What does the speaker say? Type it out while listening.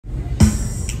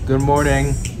Good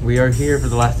morning. We are here for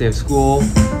the last day of school.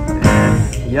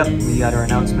 And yep, we got our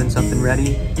announcements up and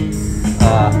ready. This is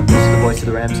the voice of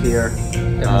the Rams here.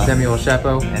 Samuel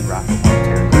Chapo and Rocco.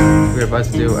 We are about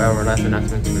to do our last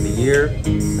announcements for the year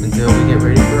until we get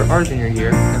ready for our junior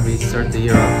year and we start the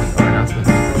year off with our announcements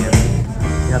for the year.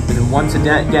 Yep, and then once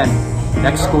again,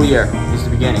 next school year is the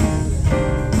beginning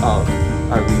of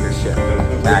our leadership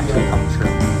actually come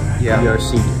true. Yeah. We are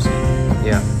seniors.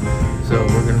 Yeah. So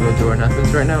we're going to go through our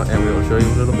announcements right now and we will show you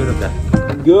a little bit of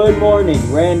that. Good morning,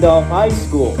 Randolph High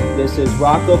School. This is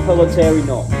Rocco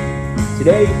Pelleterino.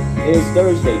 Today is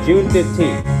Thursday, June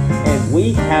 15th, and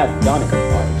we have done it,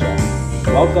 RHS.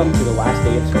 Welcome to the last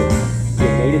day of school.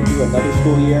 We have made it through another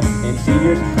school year, and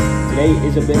seniors, today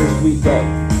is a bittersweet day.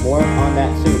 More on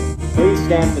that soon. Please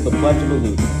stand for the Pledge of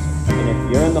Allegiance, and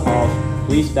if you're in the halls,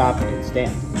 please stop and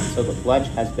stand until the pledge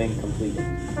has been completed.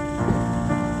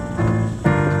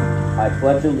 I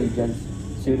pledge allegiance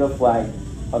to the flag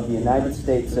of the United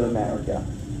States of America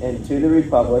and to the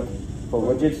republic for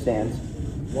which it stands,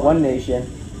 one nation,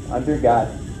 under God,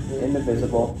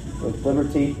 indivisible, with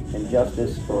liberty and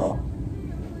justice for all.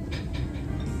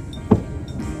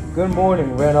 Good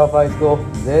morning, Randolph High School.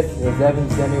 This is Evan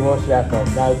Samuel Shackle.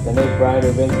 Now it's the Nate Bryan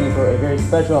Rubinsky for a very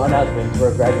special announcement for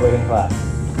a graduating class.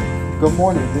 Good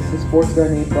morning, this is sports guy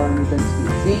Nate Bryan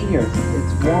Rubinsky. Seniors,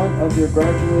 it's one of your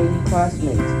graduating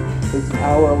classmates. It's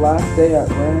our last day at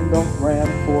Randolph Ram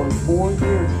for 4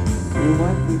 years. We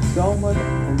went through so much,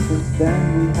 and since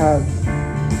then we have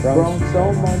grown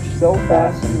so much, so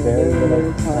fast in very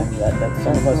little time. That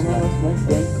some of us might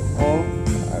think all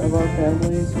of our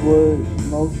families would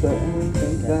most certainly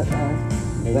think that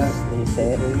they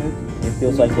say it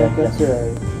feels like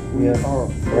yesterday. We are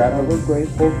forever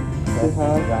grateful to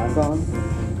have gone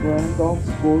to Randolph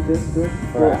School District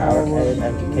for our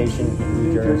education in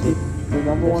New Jersey. The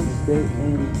 #1 state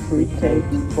in pre-K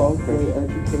to 12th grade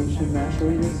education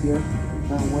nationally this year.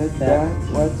 And with that,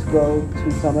 let's go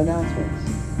to some announcements.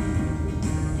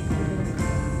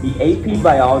 The AP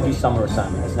Biology Summer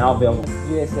Assignment is now available.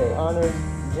 GSA Honors,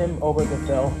 Jim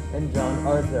Obergefell, and John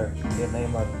Arthur, the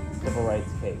name of civil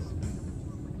rights case.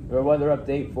 Your weather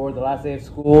update for the last day of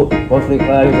school, mostly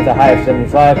cloudy with a high of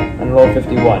 75 and a low of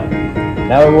 51.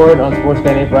 Now a word on sports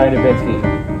guy Nate Bryan Rubinsky.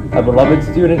 A beloved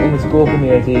student in the school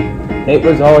community, Nate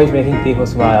was always making people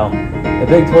smile. A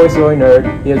big Toy Story nerd,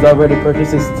 he has already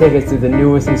purchased his tickets to the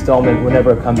newest installment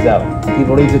whenever it comes out. He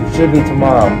believes it should be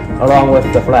tomorrow, along with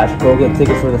The Flash. Go get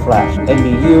tickets for The Flash. And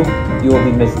you will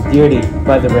be missed dearly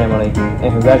by the family,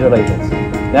 and congratulations.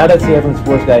 Now let's hear from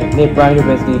sports guy Nate Bryan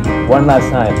Rubinsky one last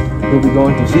time. He'll be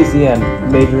going to CCM,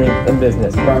 majoring in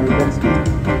business. Bryan Rubinsky.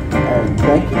 And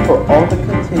thank you for all the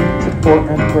continued support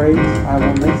and praise. I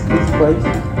will miss this place,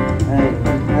 and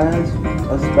it has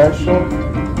a special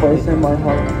place in my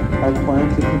heart. I plan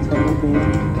to continue being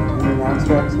an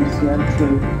announcer at CCM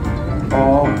to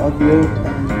all of you,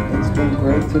 and it's been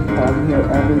great to come here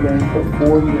every day for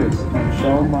 4 years and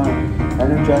show my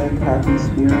energetic, happy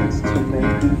spirits to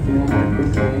make you feel like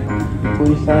the same.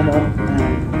 Please sign up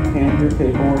and hand your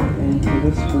paperwork into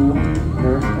the school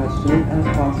nurse as soon as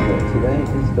possible. Today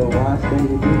is the last day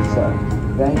to do so.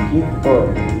 Thank you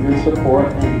for your support,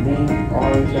 and name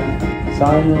RHS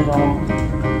signing off,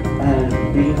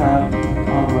 and we have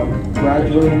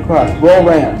graduating class. Roll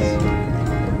Rams!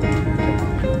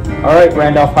 Alright,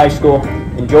 Randolph High School,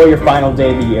 enjoy your final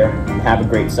day of the year and have a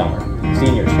great summer.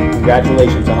 Seniors,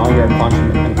 congratulations on all your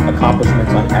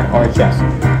accomplishments at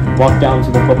RHS. Walk down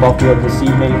to the football field this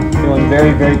evening feeling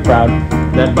very, very proud,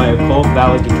 led by Cole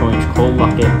Valedictorians Cole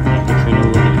Luckett and Katrina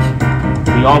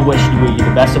Louise. We all wish you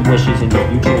the best of wishes in your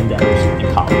future endeavors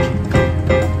in college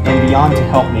and beyond to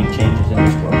help make changes in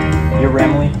this world. Your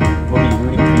family will be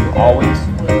rooting for you always.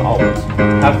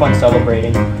 Have fun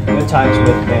celebrating good times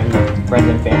with family, friends,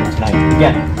 and family tonight.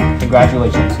 Again,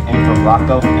 congratulations, and from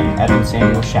Rocco and Evan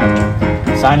Samuel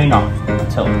Shackle, signing off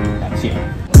until next year.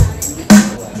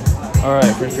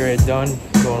 Alright, first period done.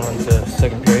 Going on to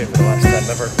second period for the last time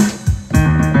ever.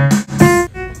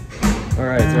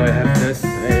 Alright, so I have this. I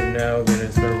am now going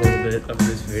to start a little bit of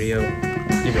this video,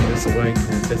 giving this away,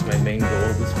 because that's my main goal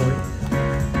at this point.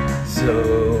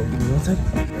 So, give me 1 second.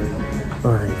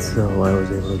 Alright, so I was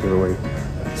able to give away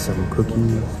some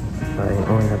cookies. I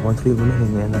only have 1 sleeve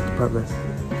remaining, and that's progress.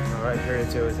 Alright, period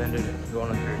 2 is ended. Going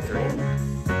on period 3.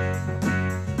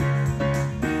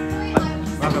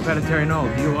 Rocco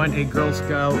Pelleterino, do you want a Girl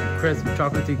Scout crisp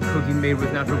chocolatey cookie made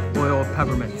with natural oil of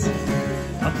peppermints?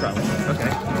 I'll try one.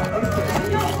 Okay.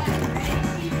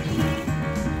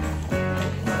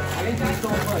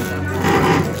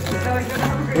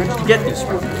 Where'd you get this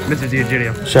from? Mr.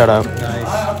 D'Egidio. Shout out. Nice.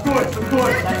 Of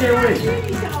course. I can't wait.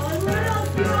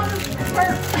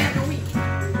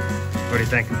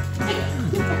 think?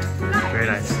 Very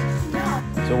nice.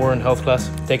 So we're in health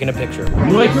class, taking a picture.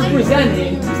 Like we're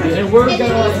presenting, and we're And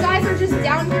gonna these like. guys are just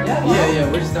down here. Yeah,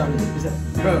 we're just down here.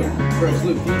 Bro,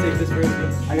 Sloop, can you take this first?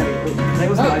 I gotta go.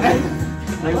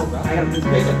 I gotta just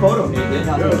take a photo. Bro.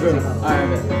 Alright,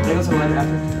 man. Take us a letter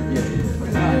after. Yeah.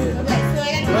 Okay,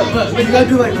 so I gotta But you gotta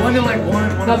do like one and like one.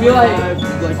 That'd be like every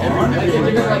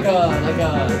you're doing like a You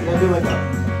gotta do like a.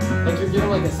 like you're doing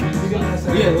like a speech.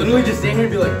 Yeah, literally just stand here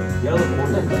and be like. Yeah,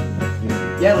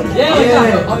 like.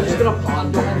 Yeah. I'm just gonna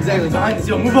pond. Exactly. Behind us.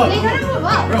 Yo, move up. They gotta move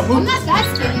up. Bro, move. I'm not that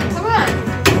skinny. Come on.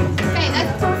 Okay,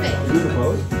 that's perfect.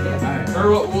 Or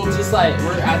we'll just like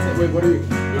we're at the, wait, what are we? Am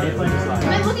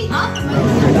I looking up? Am I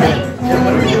looking right? Yeah,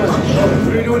 what are we doing? What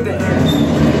are we doing with the hands?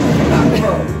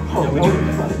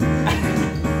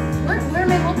 Where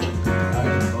am I looking? Do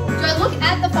I look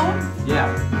at the phone? Yeah.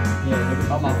 Yeah.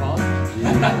 Look on my phone.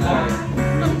 I'm laughing.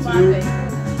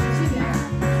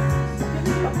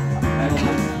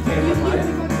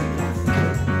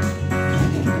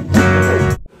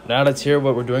 Now let's hear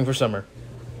what we're doing for summer.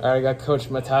 Alright, I got Coach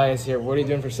Matthias here. What are you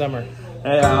doing for summer?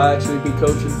 Hey, I'll actually be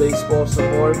coaching baseball some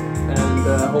more and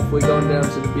hopefully going down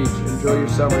to the beach. Enjoy your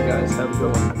summer, guys. Have a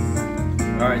good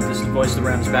one. All right, this is the voice of the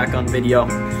Rams back on video.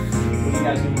 What are you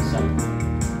guys doing this summer?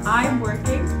 I'm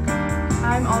working.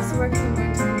 I'm also working. I'm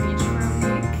going to the beach for a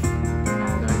week.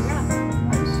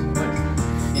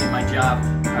 Yeah. In my job,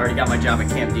 I already got my job at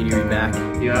Camp Deanery back.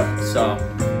 Yep. So,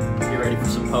 get ready for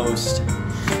some post.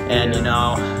 And you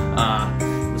know,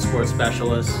 the sports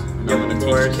specialist. I'm gonna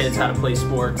teach kids how to play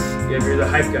sports. Yeah, you're the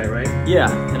hype guy, right?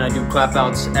 Yeah, and I do clap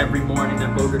outs every morning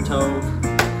at Boger Tove.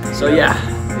 So yeah,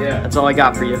 that's all I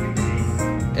got for you.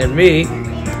 And me,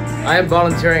 I am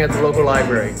volunteering at the local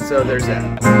library, so there's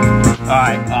that.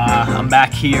 Alright, I'm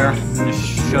back here. I'm gonna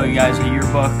show you guys a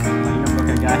yearbook. My yearbook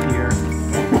I got here.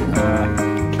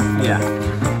 Yeah.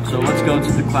 So let's go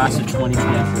to the class of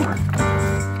 2024.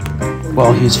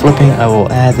 While he's flipping, I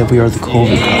will add that we are the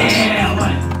COVID class.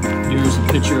 Here's a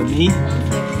picture of me.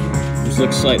 Just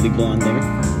looks slightly blonde there.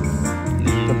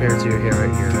 Compared to your hair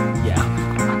right here. Yeah.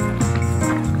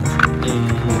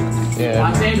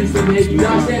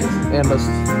 And let's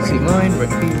see mine right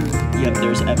here. Yep,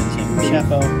 there's Evan's and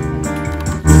Sheffo.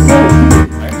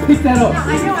 Pick that up. I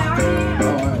know, I already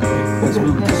am. Let's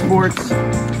move to sports.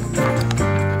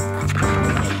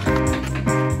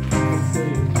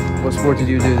 What sport did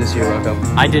you do this year, Rocco?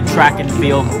 I did track and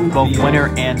field both winter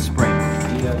and spring.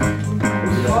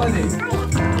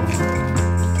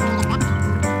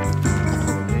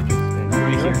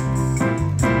 Right here.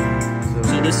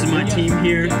 So this is my team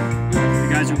here. You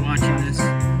guys are watching this. So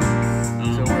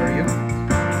where are you?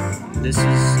 This is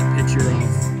a picture of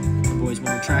the boys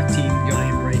winter track team. I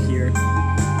am right here.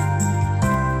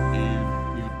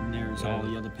 And there's all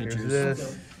the other pictures. Here's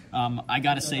this. I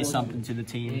gotta say something to the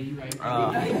team.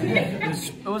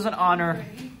 It was an honor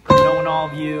knowing all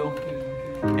of you,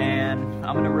 and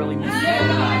I'm gonna really miss you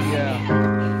guys.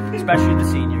 Yeah. Especially the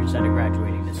seniors that are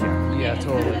graduating this year. Yeah,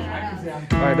 totally.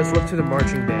 Alright, let's look to the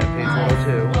marching band, page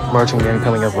 102. Marching band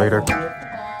coming up later.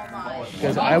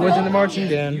 Because I was in the marching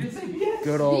band.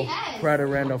 Good old Prater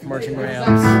Randolph marching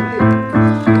Rams.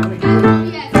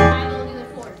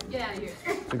 Get out of here.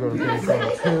 So go to page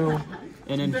 102.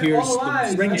 And then here's the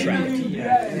spring track.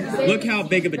 Look how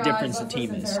big of a difference the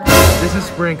team is. This is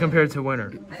spring compared to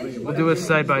winter. We'll do it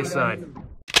side by side.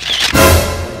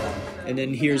 And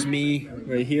then here's me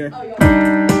right here.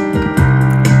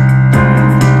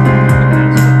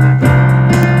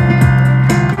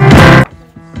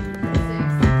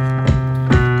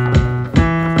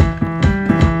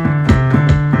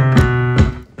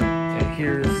 And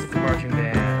here's the marching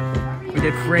band. We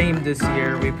did frame this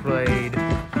year. We played,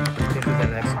 I think it was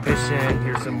an exhibition.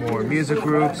 Here's some more music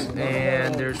groups.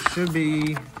 And there should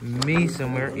be me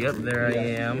somewhere. Yep, there I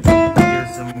am.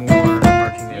 Here's some more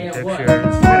marching band pictures. We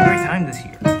had a great time this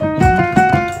year.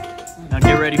 Now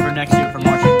get ready for next year for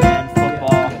marching band,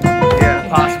 football, Yeah.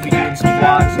 possibly doing some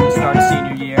vlogs at the start of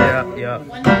senior year. Yep.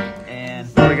 And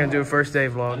What are we gonna do a first day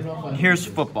vlog? here's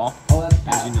football,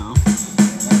 as you know.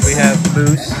 We have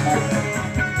Moose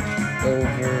over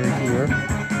here.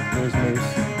 There's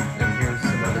Moose. And here's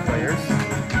some other players.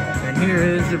 And here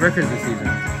is the record of the season.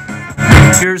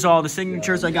 Here's all the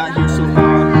signatures I got here so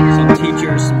far. Some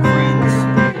teachers, some friends.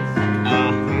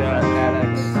 We got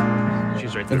Alex.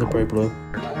 She's right there. In the bright blue.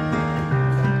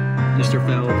 Mr.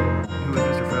 Feld. Who is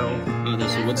Mr. Feld?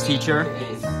 This is what's teacher.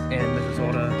 And Mrs.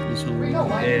 Oda This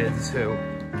one. is who?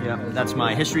 Yeah, that's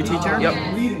my history teacher. Yep.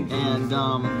 And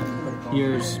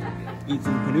here's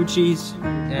Ethan Panucci's.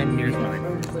 And here's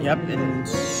mine. Yep, and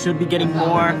should be getting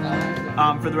more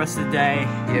for the rest of the day.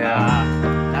 Yeah.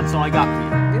 That's all I got for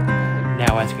you. Now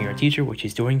now asking our teacher what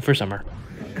she's doing for summer.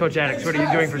 Coach Addix, what are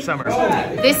you doing for summer?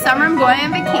 This summer I'm going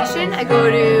on vacation. I go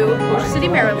to Ocean City,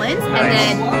 Maryland, and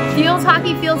then field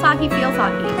hockey. Nice.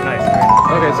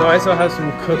 Okay, so I still have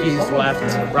some cookies left.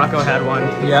 Rocco had one.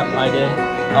 Yep, I did.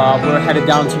 We're headed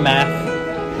down to math.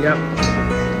 Yep.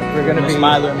 We're gonna Miss be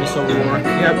Myler, Miss O'Rourke.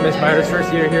 Yep, Miss Myler's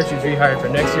first year here. She's rehired for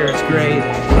next year. It's great.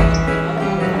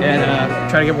 And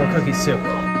try to get more cookies too.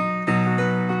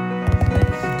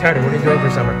 Tyler, what are you doing for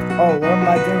summer? Oh, what am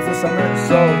I doing for summer?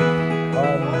 So,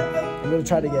 I'm gonna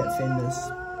try to get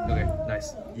famous. Okay,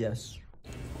 nice. Yes.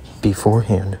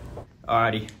 Beforehand.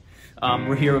 Alrighty.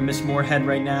 We're here with Miss Moorhead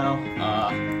right now.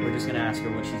 We're just gonna ask her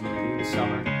what she's gonna do this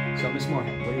summer. So, Miss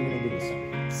Moorhead, what are you gonna do this summer?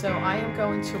 So I am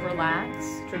going to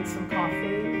relax, drink some coffee,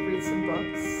 read some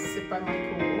books, sit by my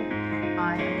pool.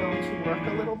 I am going to work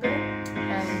a little bit,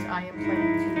 and I am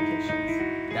planning 2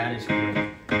 vacations. That is great.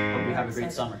 Hope you have a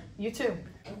great summer. You too.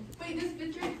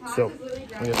 So,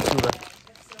 we have 2 left.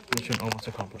 Mission almost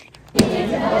accomplished.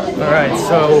 Alright,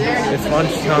 so it's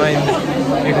lunchtime.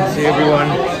 You can see everyone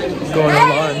going to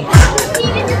lunch.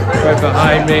 Right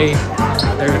behind me.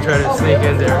 They're going to try to sneak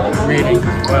in there reading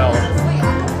as well.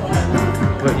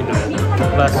 But you know,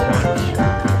 less lunch.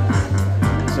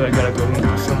 So I gotta go meet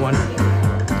someone.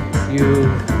 You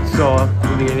saw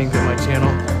the beginnings of my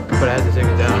channel, but I had to take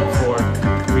it down for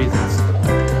reasons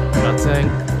I'm not saying,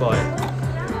 but...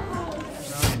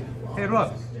 Hey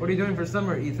Rob, what are you doing for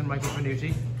summer, Ethan Michael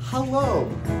Panucci? Hello!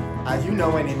 As you know,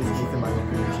 my name is Ethan Michael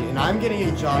Panucci, and I'm getting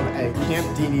a job at Camp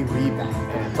Dini Rebound,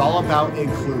 and it's all about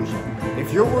inclusion.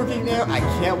 If you're working there, I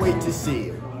can't wait to see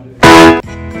you.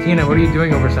 Tina, what are you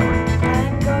doing over summer?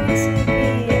 I'm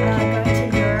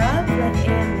going to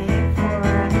be going to Europe with AMA for a tour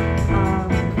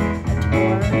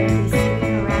and be seeing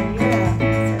around Europe. So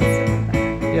it's super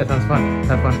fun. Yeah, sounds fun.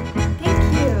 Have fun. Thank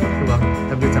you. You're welcome.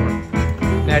 Have a good summer.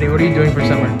 Maddie, what are you doing for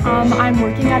summer? I'm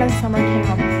working at a summer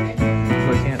camp.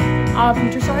 What camp?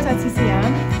 Future Stars at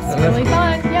CCM. It's Oh, really cool.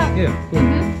 fun. Yeah. Yeah, cool.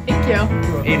 Thank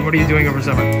you. Ian, what are you doing over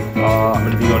summer? I'm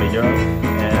going to be going to Europe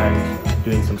and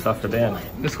doing some stuff for band.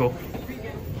 That's cool.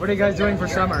 What are you guys doing for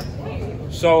summer?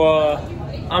 So,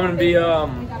 I'm gonna be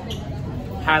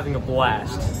having a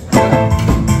blast.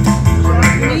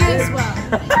 Me as well.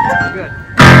 Good.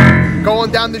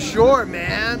 Going down the shore,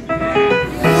 man!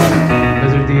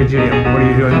 Mr. Diagilio, what are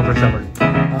you doing over summer?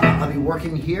 I'll be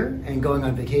working here and going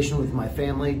on vacation with my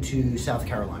family to South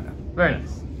Carolina. Very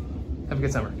nice. Have a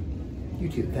good summer. You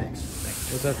too, thanks.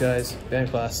 What's up, guys?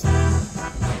 Band class.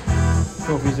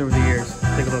 Trophies over the years.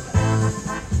 Take a look.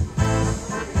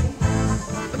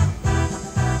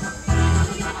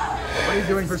 What are you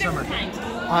doing for summer?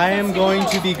 I am going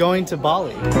to be going to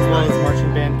Bali, as well as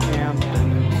marching band camp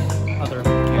and other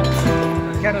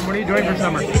camps. Kevin, what are you doing for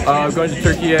summer? Going to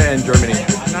Turkey and Germany.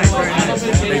 Nice, very nice.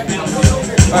 Thank you.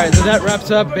 Alright, so that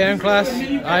wraps up band class.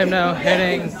 I am now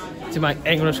heading to my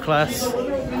English class.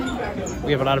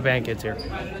 We have a lot of band kids here.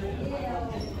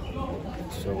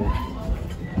 So...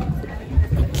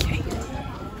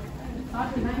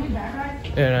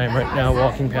 And I'm right now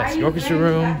walking past the orchestra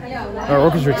room. Our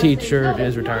orchestra teacher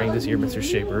is retiring this year, Mr.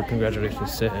 Shaper.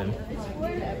 Congratulations to him.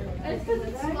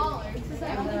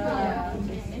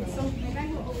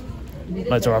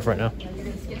 Lights are off right now.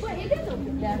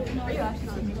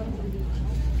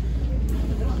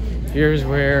 Here's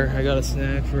where I got a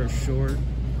snack for a short.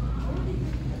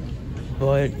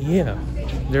 But yeah,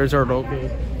 there's our local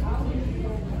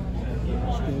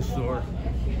school store.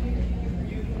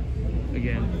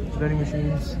 Again, vending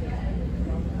machines.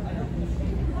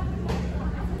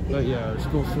 But yeah, our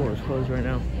school store is closed right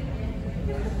now.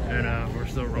 And we're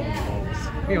still rolling balls.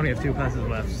 We only have 2 classes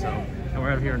left, so. And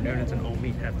we're out here in noon, it's an all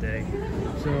meet half day.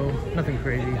 So, nothing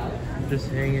crazy. Just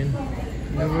hanging,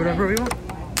 do whatever we want.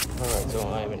 Alright, so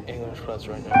I'm in English class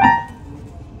right now.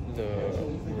 The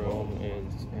room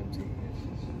is empty,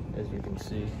 as you can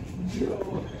see.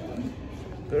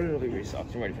 But it'll be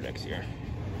restocked. I'm ready for next year.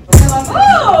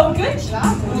 Oh, good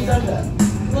job.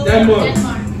 Denmark.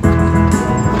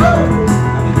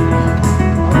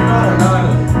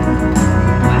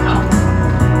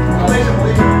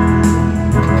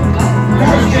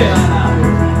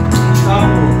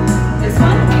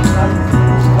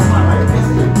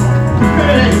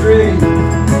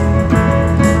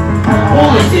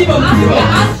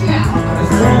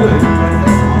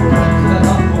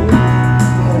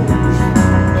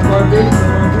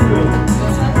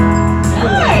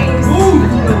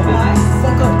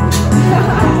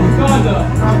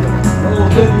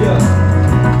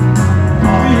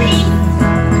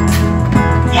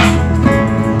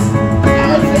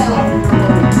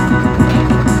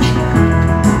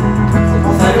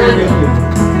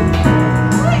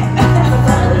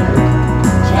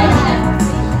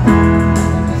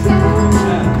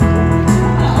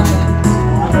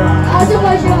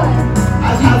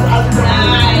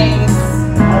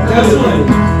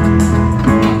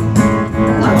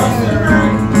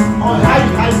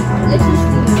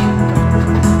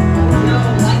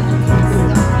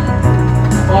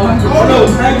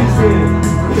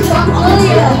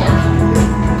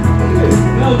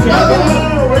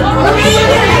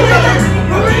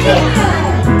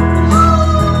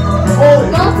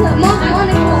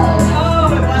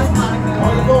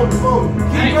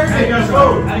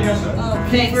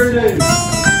 Thanks.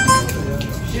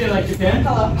 Shit, like Japan?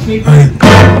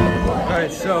 Alright,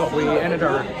 so we ended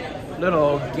our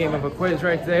little game of a quiz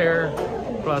right there.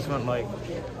 Plus went like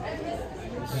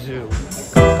zoo.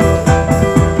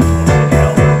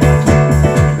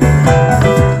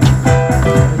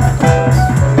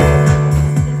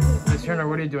 Miss Turner,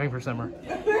 what are you doing for summer?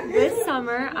 This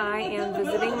summer, I am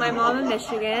visiting my mom in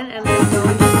Michigan and we're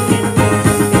going to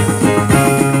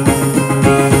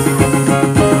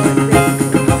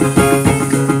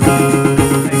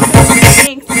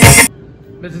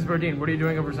Mrs. Burdine, what are you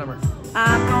doing over summer?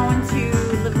 I'm going to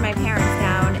live with my parents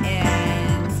down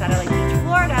in Satellite Beach,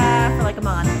 Florida for like a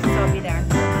month. So I'll be there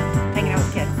hanging out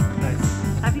with kids. Nice.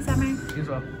 Happy summer. You as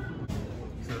well.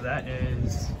 So that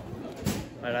is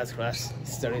my last class,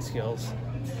 study skills.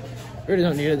 Really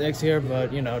don't need it next year,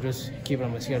 but you know, just keep it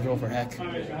on my schedule for heck. All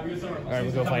right,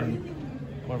 we'll go find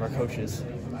one of our coaches.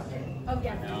 Oh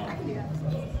yeah, I can do that.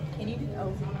 Can you do?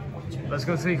 Oh. Let's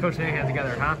go see Coach Nahan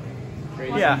together, huh?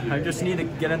 Yeah, I just need to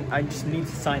get in. I just need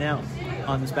to sign out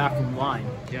on this bathroom line.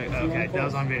 Yeah, okay, that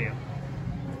was on video.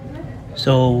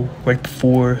 So right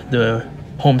before the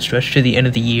home stretch to the end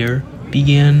of the year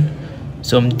began,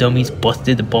 some dummies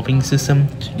busted the bumping system.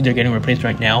 They're getting replaced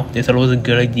right now. They thought it was a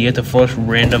good idea to flush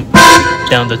random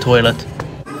down the toilet.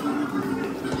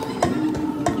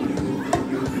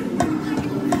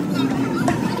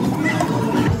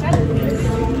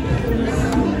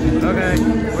 Okay,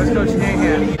 let's Coach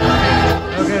Nahan.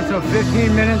 Okay, so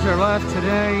 15 minutes are left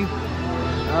today.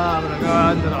 I'm gonna go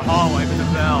out into the hallway with the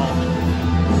bell.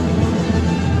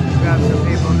 Got some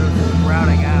people just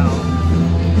routing out.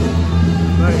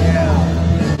 But yeah.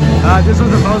 This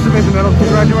was supposed to be the middle school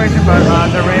graduation, but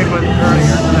the rain was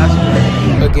earlier, so that's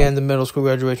great. Again, the middle school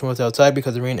graduation was outside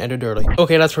because the rain ended early.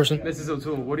 Okay, last person. Mrs.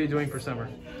 O'Toole, what are you doing for summer?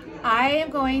 I am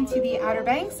going to the Outer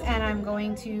Banks and I'm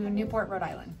going to Newport, Rhode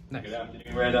Island. Nice. Good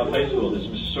afternoon, Randolph High School. This is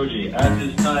Mr. Sorgi. At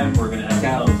this time, we're going to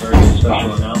have some very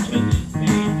special announcements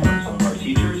made from some of our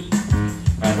teachers.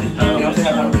 At this time, I'm going to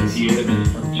turn over the theater to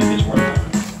Ms. Warner.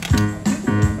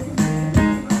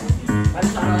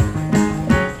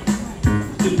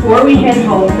 Before we head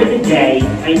home for the day,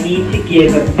 I need to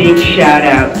give a big shout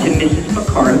out to Mrs.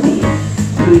 McCarthy,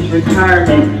 whose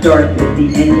retirement starts at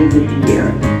the end of this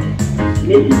year.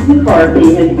 Mrs.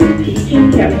 McCarthy has been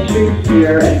teaching chemistry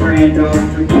here at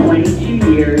Randolph for 22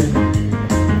 years.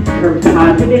 Her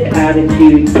positive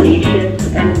attitude, patience,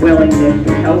 and willingness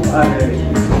to help others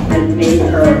has made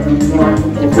her a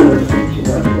remarkable person to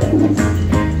work with.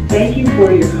 Thank you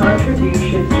for your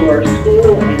contribution to our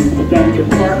school and STEM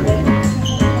department.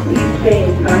 Please stay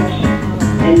in touch,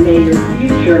 and may your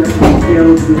future be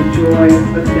filled with joy,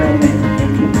 fulfillment, and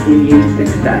continued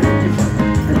success.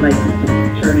 I'd like to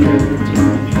turn it over to you.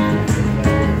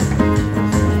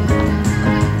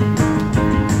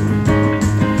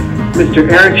 Mr.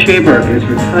 Eric Schaberg is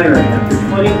retiring after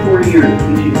 24 years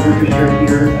teaching orchestra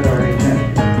here at RHS.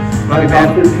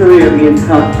 Across his career, he has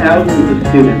taught thousands of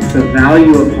students the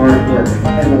value of hard work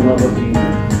and the love of music.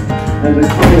 As a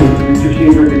colleague, Mr.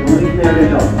 Schaberg is only there to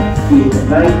help. He is a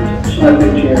nice,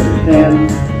 pleasant chair to stand,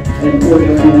 and for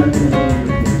your hands in the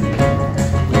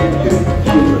Mr.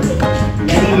 Schaberg.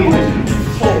 Many years.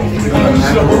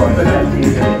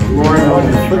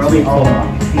 Charlie Alma,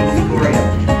 Victoria,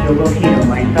 Joe Bocino,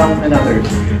 myself, and others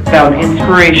found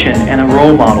inspiration and a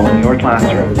role model in your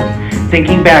classroom.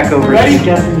 Thinking back over 2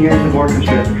 dozen years of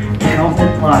orchestra,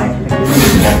 countless lives have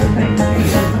been lived thanks to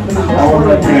you. All of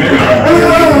us thank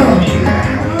you.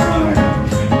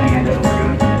 I hand it over to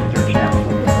Mr.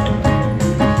 Chancellor.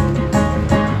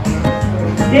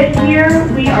 This year,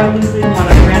 we are losing one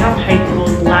of Randolph High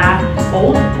School's last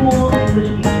old school English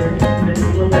teachers,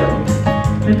 Mrs. LeBeau.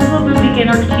 Mrs. LeBeau began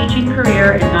her teaching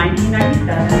career in 1997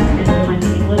 and joined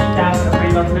the English staff of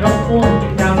Randolph Middle School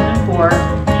in 2004,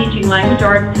 teaching language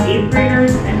arts to 8th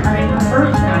graders and earning her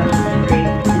first master's degree in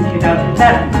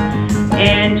 2007.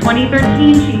 In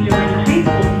 2013, she joined the high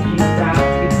school teaching staff,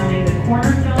 becoming the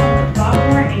cornerstone of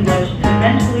sophomore English and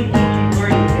eventually teaching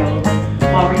learning skills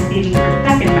while receiving her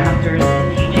second master's in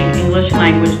teaching English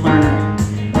language learners.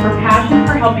 Her passion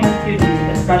for helping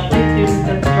students, especially students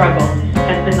that struggle,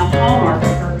 has been the hallmark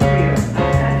of her career, as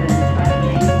evidenced by the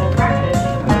annual practice she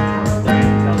took for her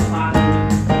learning skills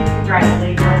classes to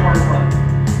congratulate her hard work.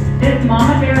 This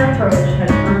Mama Bear approach has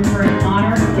earned her an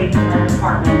honor place in our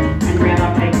department and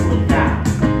Randolph High School staff.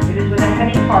 It is with a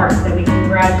heavy heart that we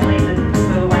congratulate Mrs.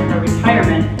 LeBeau on her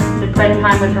retirement to spend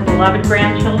time with her beloved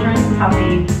grandchildren,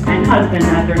 puppy, and husband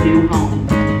at their new home.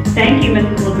 Thank you,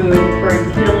 Mrs. LeBeau, for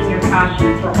instilling your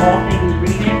passion for all things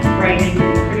reading, writing,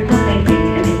 and critical thinking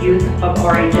in the youth of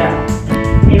RHS.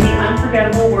 In the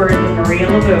unforgettable words of Maria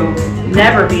LeBeau,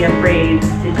 never be afraid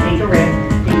to take a risk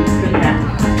and take success.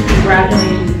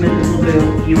 Congratulations, Mrs.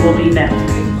 LeBeau. You will be missed.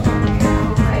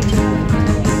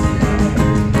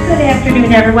 Good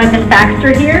afternoon, everyone. Ms.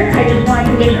 Baxter here. I just wanted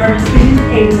to wish our students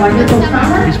a wonderful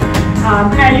summer.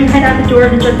 As you head out the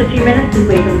doors in just a few minutes, please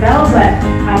wave the bell, but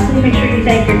please make sure you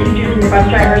thank your teachers and your bus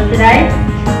drivers today.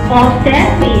 All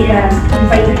set, we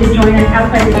invite you to join us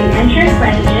outside the main entrance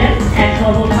by the gym at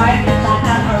 12:05 to stop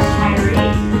out our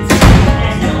retirees.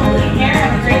 And take care,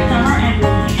 have a great summer, and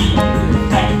we'll see you.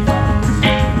 Bye.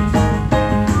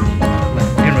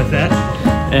 And with that,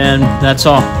 and that's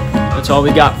all. That's all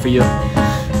we got for you.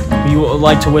 We would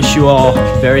like to wish you all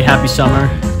a very happy summer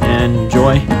and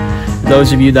enjoy.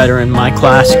 Those of you that are in my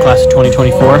class of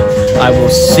 2024, I will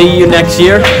see you next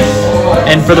year.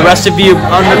 And for the rest of you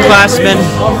underclassmen,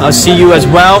 I'll see you as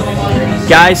well.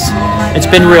 Guys, it's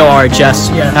been real, RHS.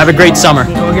 Have a great summer.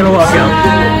 Go get a walkout.